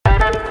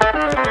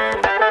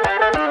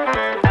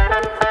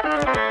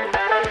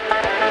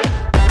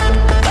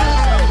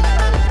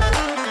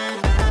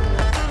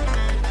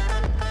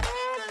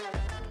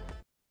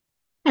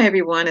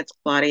everyone, it's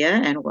Claudia,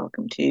 and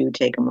welcome to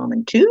Take a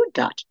Moment to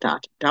dot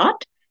dot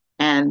dot.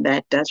 And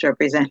that does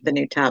represent the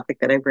new topic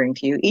that I bring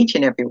to you each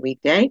and every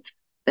weekday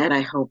that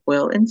I hope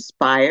will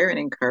inspire and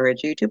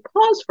encourage you to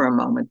pause for a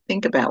moment,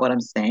 think about what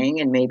I'm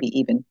saying, and maybe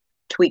even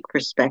tweak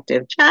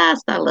perspective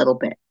just a little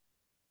bit.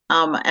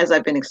 As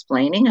I've been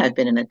explaining, I've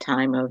been in a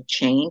time of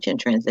change and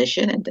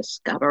transition and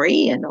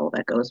discovery and all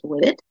that goes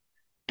with it.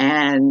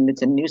 And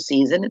it's a new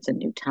season, it's a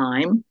new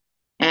time,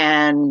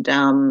 and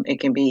it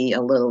can be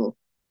a little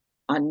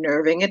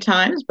unnerving at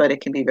times, but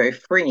it can be very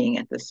freeing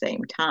at the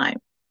same time.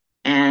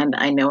 And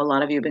I know a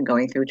lot of you have been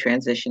going through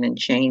transition and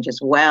change as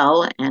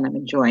well, and I'm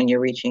enjoying you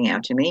reaching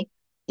out to me.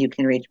 You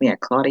can reach me at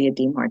Claudia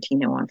D.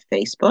 Martino on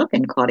Facebook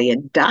and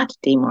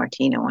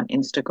Claudia.DiMartino on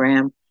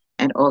Instagram,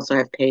 and also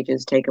have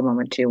pages Take a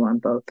Moment to on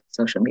both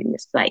social media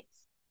sites.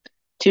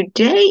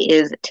 Today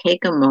is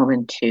Take a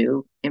Moment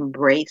to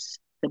Embrace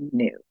the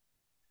New.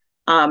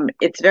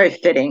 It's very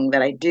fitting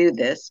that I do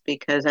this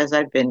because as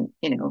I've been,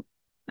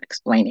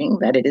 explaining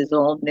that it is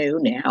all new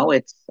now.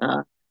 It's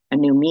a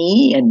new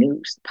me, a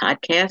new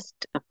podcast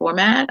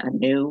format, a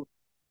new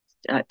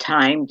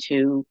time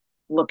to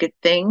look at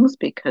things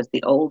because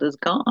the old is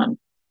gone.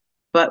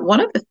 But one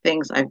of the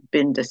things I've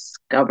been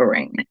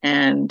discovering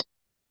and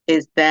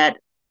is that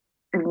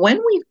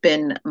when we've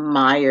been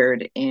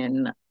mired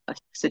in a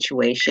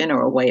situation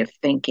or a way of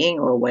thinking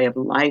or a way of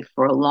life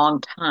for a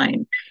long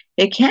time,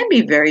 it can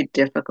be very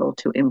difficult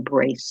to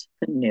embrace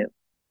the new.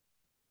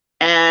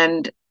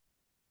 And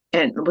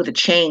with the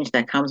change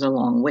that comes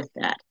along with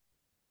that.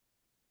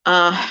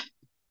 Uh,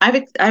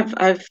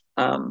 I've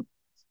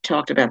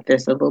talked about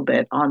this a little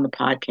bit on the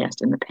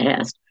podcast in the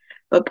past,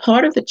 but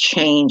part of the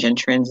change and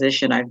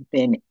transition I've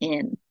been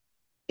in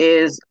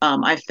is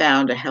I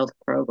found a health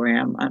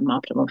program, an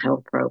optimal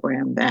health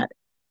program that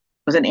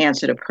was an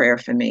answer to prayer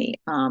for me.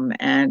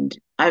 And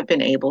I've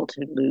been able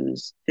to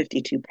lose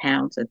 52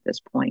 pounds at this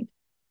point.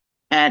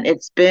 And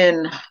it's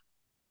been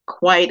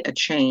quite a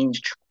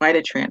change, quite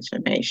a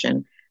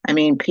transformation. I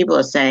mean, people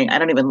are saying I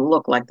don't even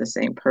look like the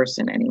same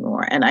person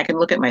anymore. And I can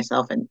look at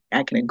myself and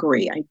I can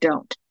agree, I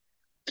don't.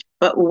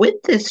 But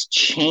with this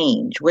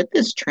change, with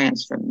this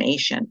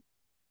transformation,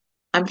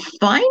 I'm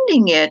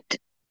finding it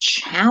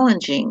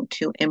challenging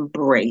to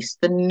embrace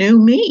the new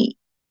me.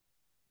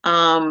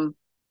 Um,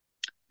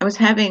 I was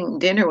having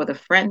dinner with a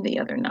friend the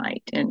other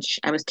night, and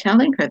I was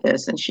telling her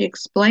this, and she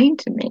explained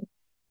to me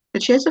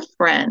that she has a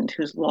friend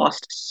who's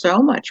lost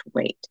so much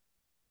weight.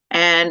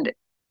 And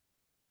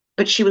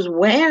but she was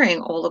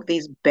wearing all of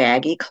these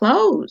baggy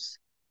clothes.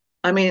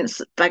 I mean,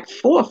 it's like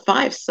 4 or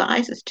 5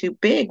 sizes too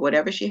big.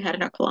 Whatever she had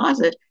in her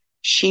closet,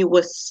 she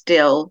was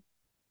still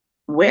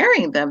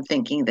wearing them,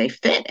 thinking they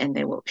fit, and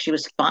they were. She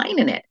was fine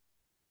in it.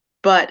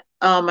 But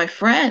my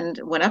friend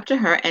went up to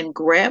her and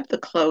grabbed the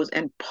clothes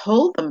and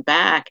pulled them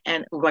back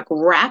and like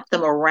wrapped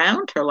them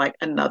around her like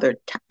another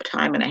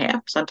time and a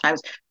half,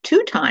 sometimes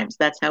 2 times.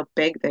 That's how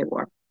big they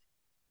were.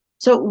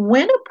 So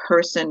when a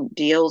person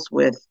deals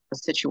with a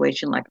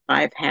situation like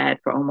I've had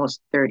for almost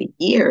 30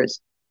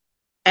 years,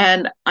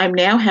 and I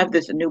now have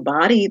this new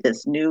body,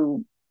 this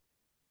new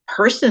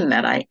person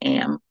that I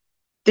am,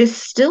 there's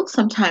still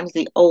sometimes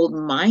the old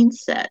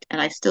mindset, and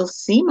I still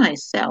see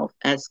myself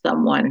as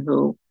someone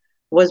who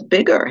was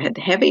bigger, had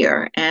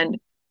heavier.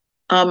 And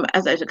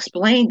as I've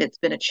explained, it's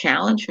been a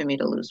challenge for me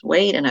to lose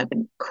weight, and I've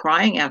been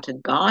crying out to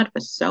God for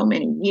so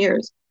many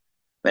years.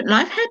 But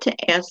I've had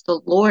to ask the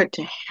Lord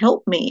to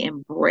help me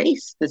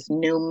embrace this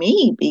new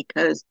me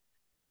because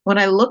when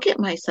I look at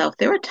myself,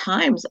 there are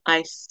times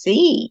I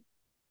see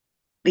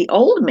the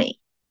old me.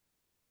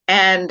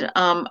 And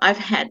I've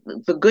had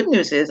the good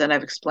news is, and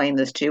I've explained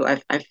this too,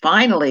 I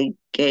finally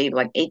gave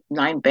like 8,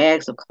 9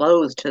 bags of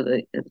clothes to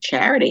the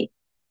charity,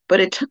 but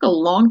it took a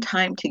long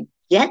time to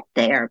get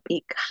there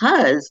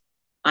because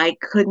I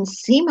couldn't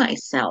see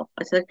myself.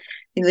 I said,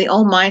 the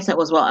old mindset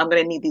was, well, I'm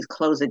going to need these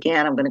clothes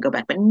again. I'm going to go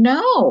back. But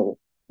no,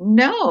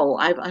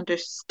 I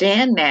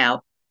understand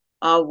now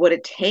what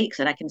it takes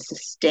and I can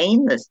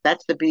sustain this.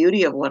 That's the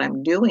beauty of what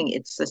I'm doing.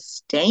 It's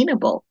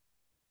sustainable.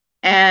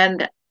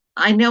 And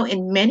I know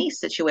in many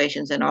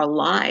situations in our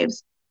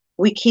lives,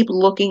 we keep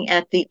looking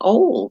at the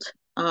old.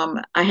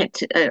 I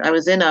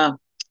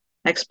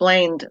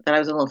explained that I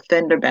was in a little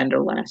fender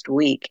bender last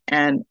week.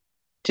 And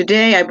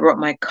today I brought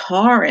my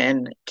car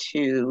in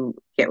to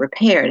get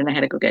repaired and I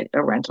had to go get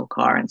a rental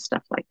car and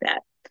stuff like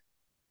that.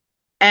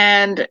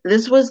 And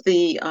this was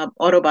the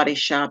auto body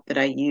shop that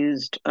I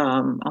used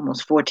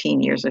almost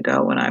 14 years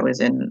ago when I was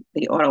in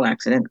the auto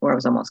accident where I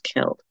was almost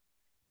killed.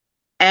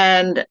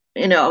 And,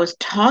 I was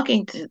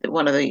talking to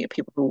one of the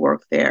people who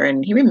work there,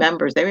 and they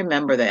remember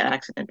that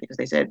accident because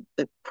they said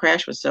the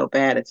crash was so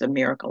bad, it's a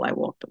miracle I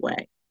walked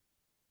away.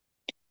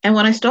 And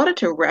when I started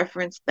to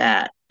reference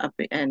that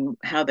and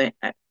how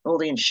all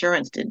the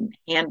insurance didn't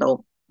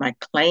handle my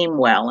claim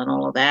well and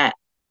all of that,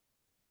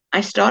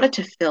 I started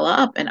to fill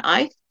up and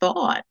I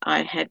thought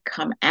I had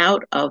come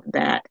out of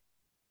that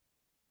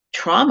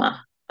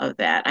trauma of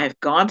that. I've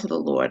gone to the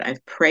Lord.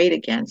 I've prayed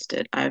against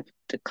it. I've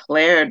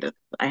declared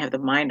I have the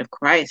mind of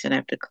Christ and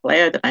I've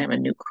declared that I am a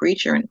new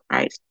creature in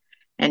Christ.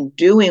 and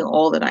doing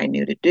all that I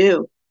knew to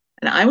do.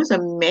 And I was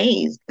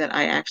amazed that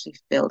I actually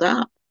filled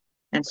up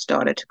and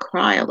started to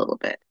cry a little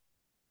bit.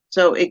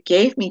 So it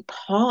gave me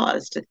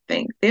pause to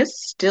think there's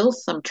still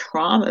some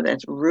trauma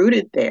that's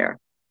rooted there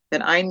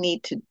that I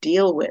need to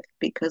deal with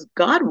because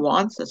God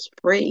wants us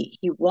free.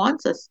 He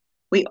wants us,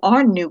 we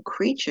are new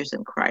creatures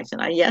in Christ.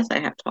 And yes, I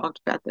have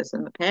talked about this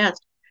in the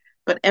past,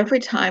 but every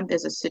time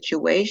there's a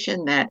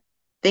situation that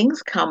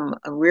things come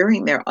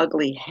rearing their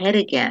ugly head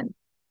again,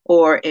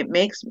 or it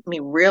makes me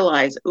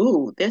realize,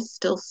 ooh, there's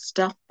still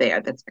stuff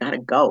there that's got to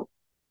go.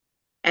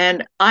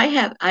 And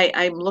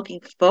I'm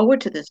looking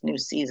forward to this new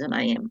season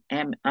I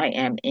am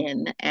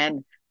in,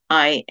 and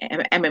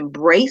am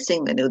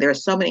embracing the new. There are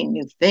so many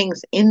new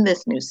things in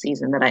this new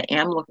season that I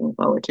am looking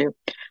forward to.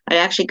 I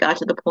actually got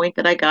to the point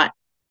that I got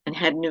and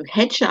had new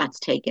headshots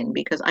taken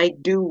because I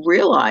do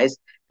realize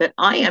that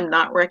I am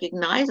not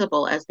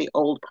recognizable as the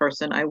old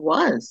person I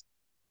was.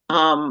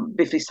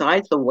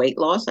 Besides the weight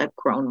loss, I've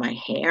grown my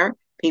hair.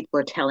 People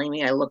are telling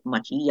me I look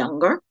much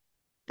younger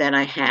than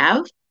I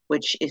have,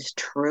 which is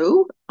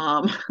true.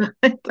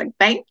 It's like,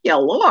 thank you,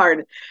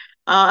 Lord.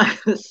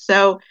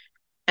 So,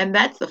 and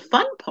that's the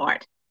fun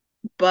part.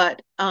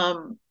 But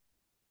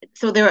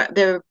so there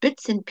are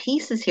bits and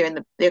pieces here, and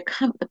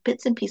the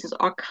bits and pieces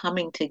are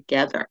coming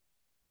together.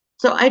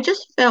 So I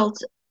just felt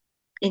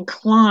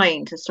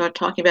inclined to start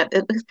talking about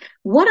it because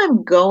what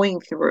I'm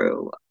going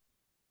through.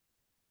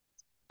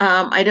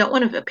 I don't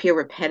want to appear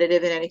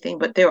repetitive in anything,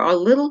 but there are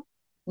little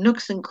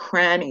nooks and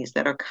crannies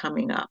that are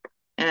coming up,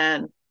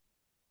 and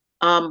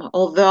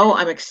although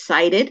I'm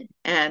excited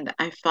and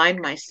I find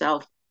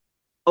myself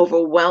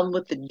overwhelmed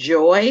with the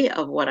joy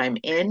of what I'm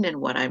in and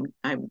what I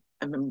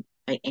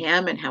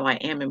am and how I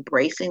am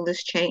embracing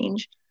this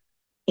change,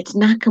 it's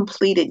not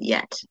completed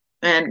yet.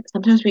 And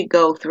sometimes we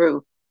go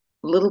through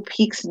little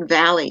peaks and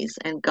valleys,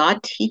 and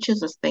God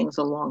teaches us things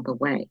along the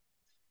way.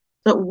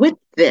 So with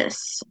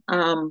this,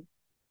 I'm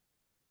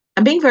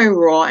being very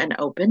raw and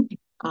open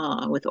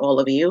with all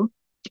of you.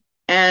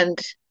 And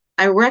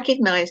I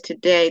recognize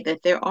today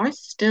that there are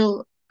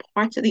still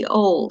parts of the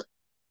old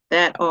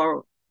that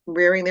are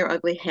rearing their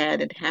ugly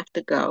head and have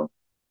to go.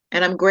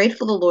 And I'm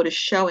grateful the Lord is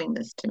showing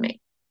this to me.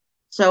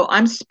 So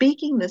I'm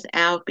speaking this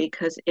out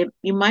because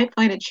you might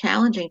find it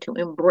challenging to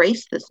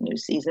embrace this new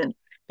season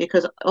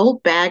because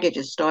old baggage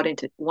is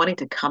wanting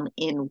to come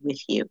in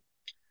with you.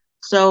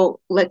 So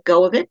let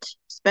go of it,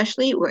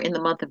 especially we're in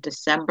the month of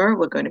December.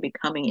 We're going to be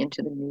coming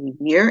into the new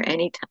year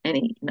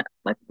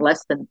like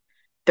less than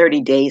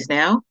 30 days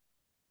now.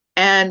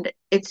 And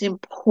it's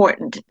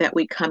important that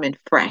we come in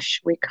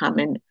fresh, we come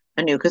in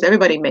anew, because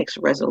everybody makes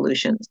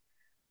resolutions.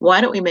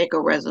 Why don't we make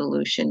a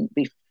resolution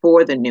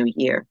before the new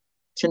year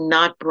to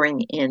not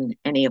bring in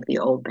any of the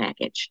old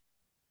baggage?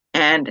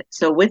 And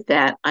so, with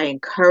that, I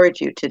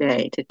encourage you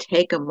today to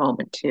take a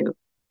moment to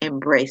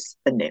embrace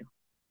the new.